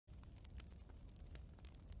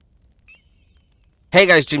Hey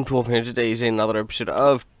guys, Jim 12 here. Today is another episode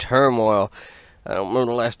of Turmoil. I don't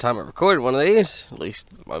remember the last time I recorded one of these, at least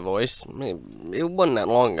my voice. It wasn't that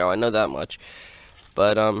long ago, I know that much.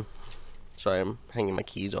 But, sorry, I'm hanging my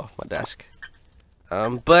keys off my desk.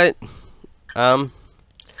 Today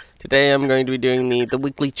I'm going to be doing the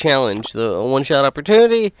weekly challenge, the one-shot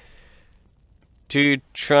opportunity to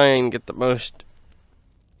try and get the most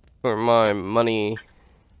for my money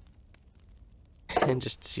and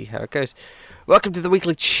just see how it goes. Welcome to the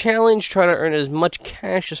weekly challenge. Try to earn as much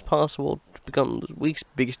cash as possible to become the week's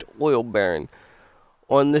biggest oil baron.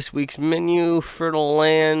 On this week's menu, fertile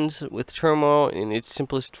lands with turmoil in its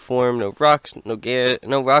simplest form. No rocks,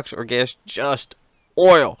 no rocks or gas, just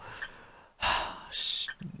oil.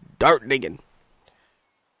 Start digging.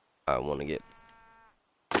 I want to get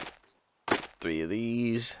 3 of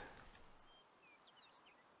these.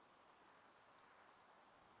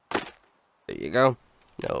 There you go.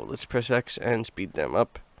 No, let's press X and speed them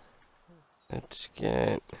up. Let's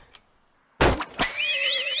get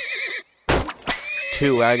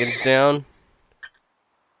 2 wagons down.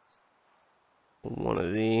 1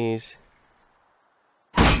 of these.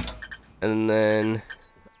 And then,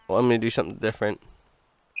 well, I'm going to do something different.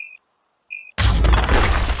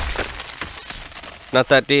 Not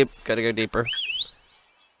that deep. Gotta go deeper.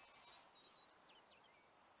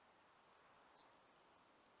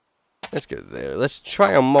 Let's go there. Let's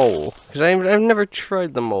try a mole, because I've never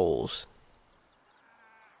tried the moles.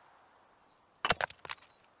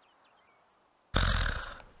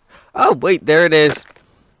 Oh wait, there it is.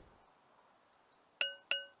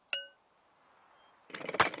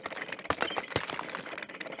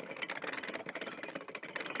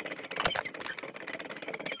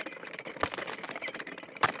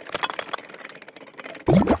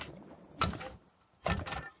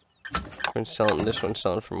 This one's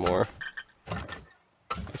selling for more.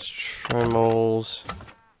 Let's try moles.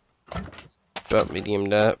 About medium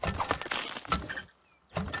depth.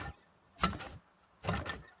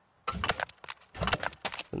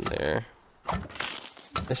 And there.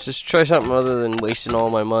 Let's just try something other than wasting all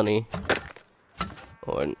my money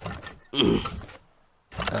on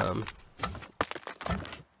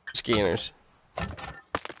scanners.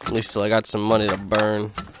 At least till I got some money to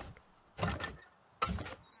burn.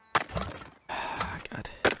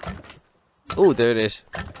 Oh, there it is.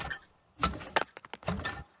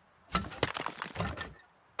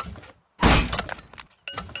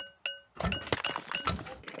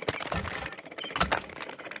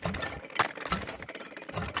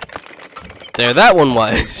 There that one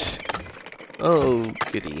was. Oh,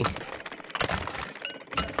 goody.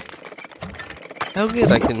 How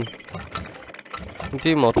good I can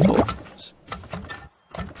do multiple.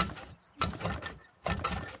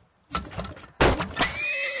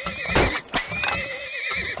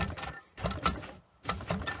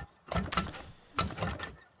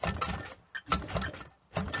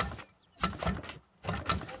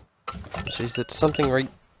 So is that something right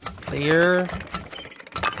there?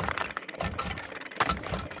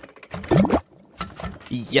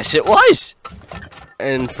 Yes, it was!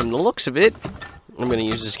 And from the looks of it, I'm going to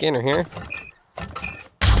use the scanner here.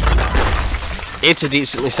 It's a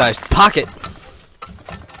decently sized pocket.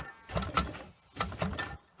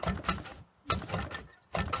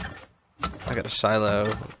 I got a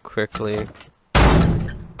silo quickly.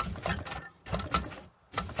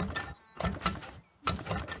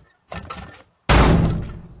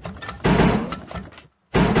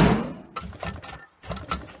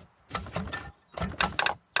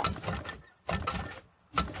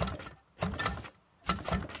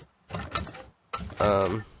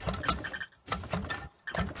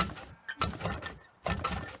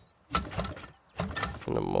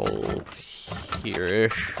 And a mole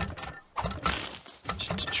here-ish,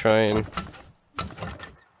 just to try and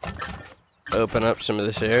open up some of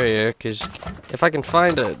this area, because if I can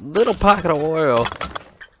find a little pocket of oil,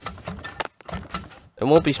 I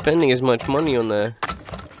won't be spending as much money on the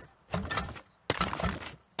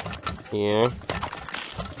here,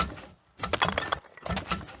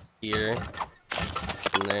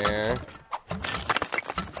 and there.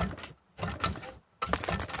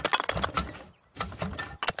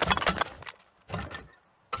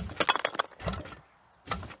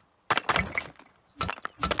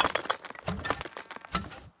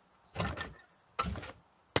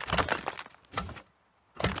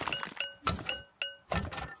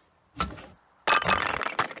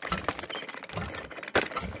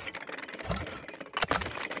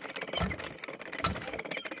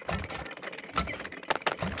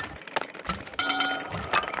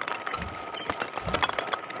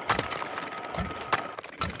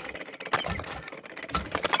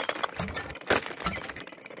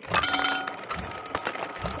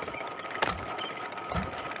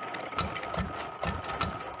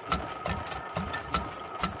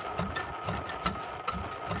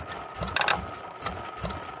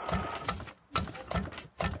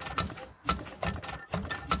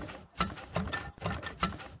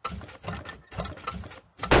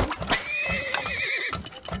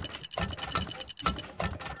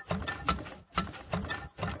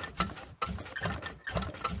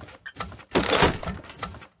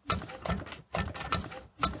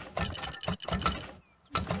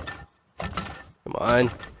 on.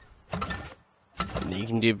 I know you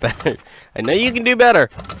can do better. I know you can do better.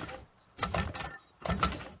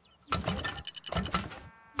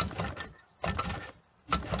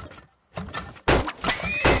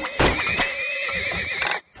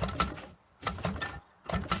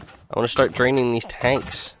 I want to start draining these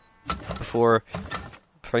tanks before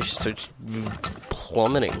price starts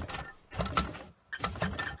plummeting.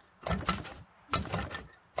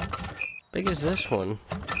 Big is this one?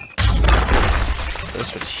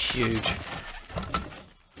 This one's huge.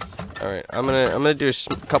 All right, I'm gonna do a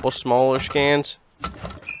couple smaller scans.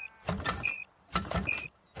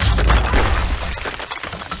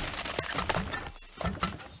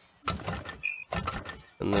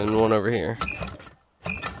 And then one over here.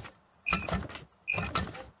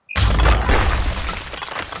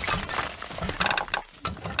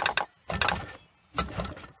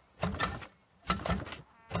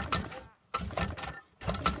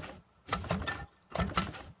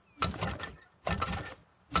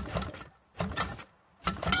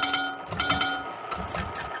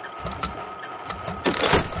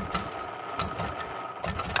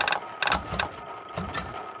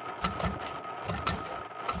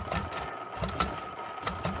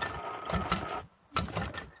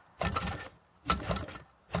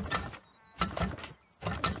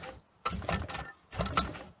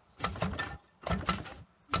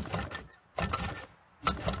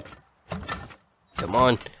 Come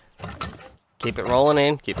on. Keep it rolling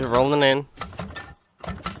in. Keep it rolling in.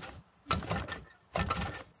 I'm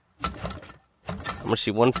gonna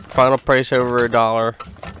see one final price over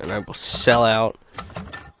 $1, and I will sell out,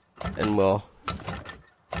 and we'll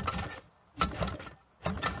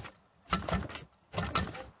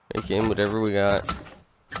make in whatever we got.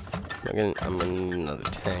 I'm gonna need another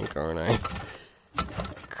tank, aren't I?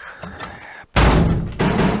 Crap.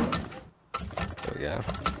 There we go.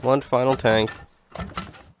 One final tank.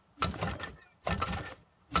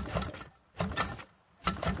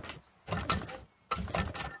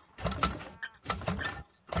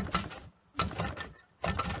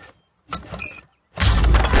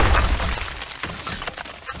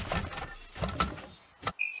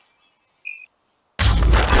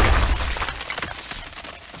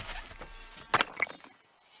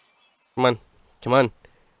 Come on, come on.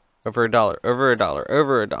 Over $1, over $1,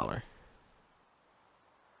 over $1.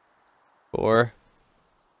 4,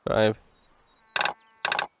 5.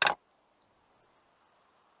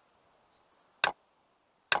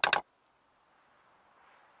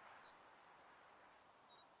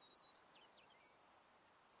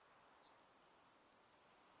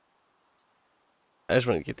 I just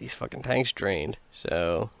want to get these fucking tanks drained.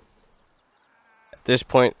 So at this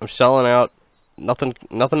point, I'm selling out. Nothing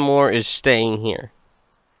more is staying here.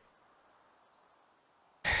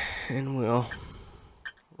 And we'll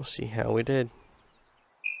see how we did.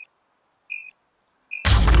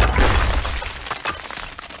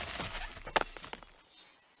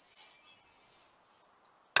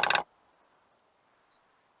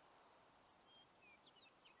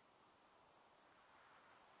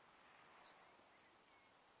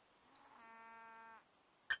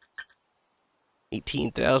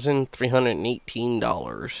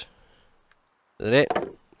 $18,318. Is that it?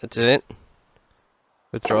 That's it.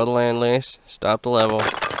 Withdraw the land lease. Stop the level.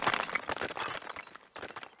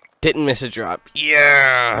 Didn't miss a drop.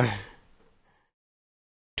 Yeah.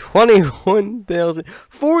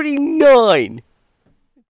 21,049.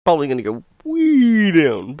 Probably gonna go way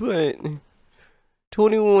down, but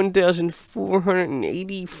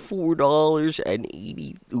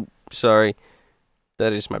 $21,484.80. Oops, sorry.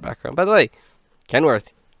 That is my background. By the way,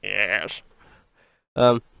 Kenworth. Yes.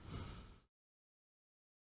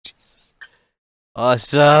 Jesus.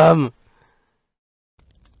 Awesome.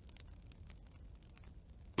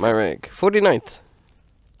 My rig. 49th.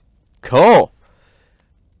 Cool.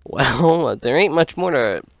 Well, there ain't much more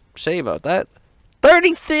to say about that.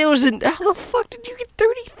 30,000. How the fuck did you get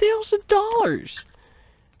 $30,000?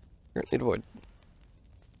 Currently deployed.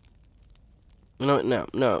 No.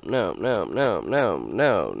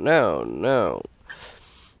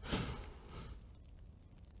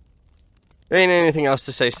 There ain't anything else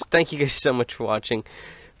to say, so thank you guys so much for watching.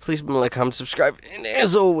 Please like, comment, subscribe, and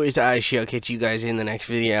as always, I shall catch you guys in the next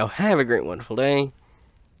video. Have a great, wonderful day.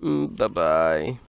 Bye-bye.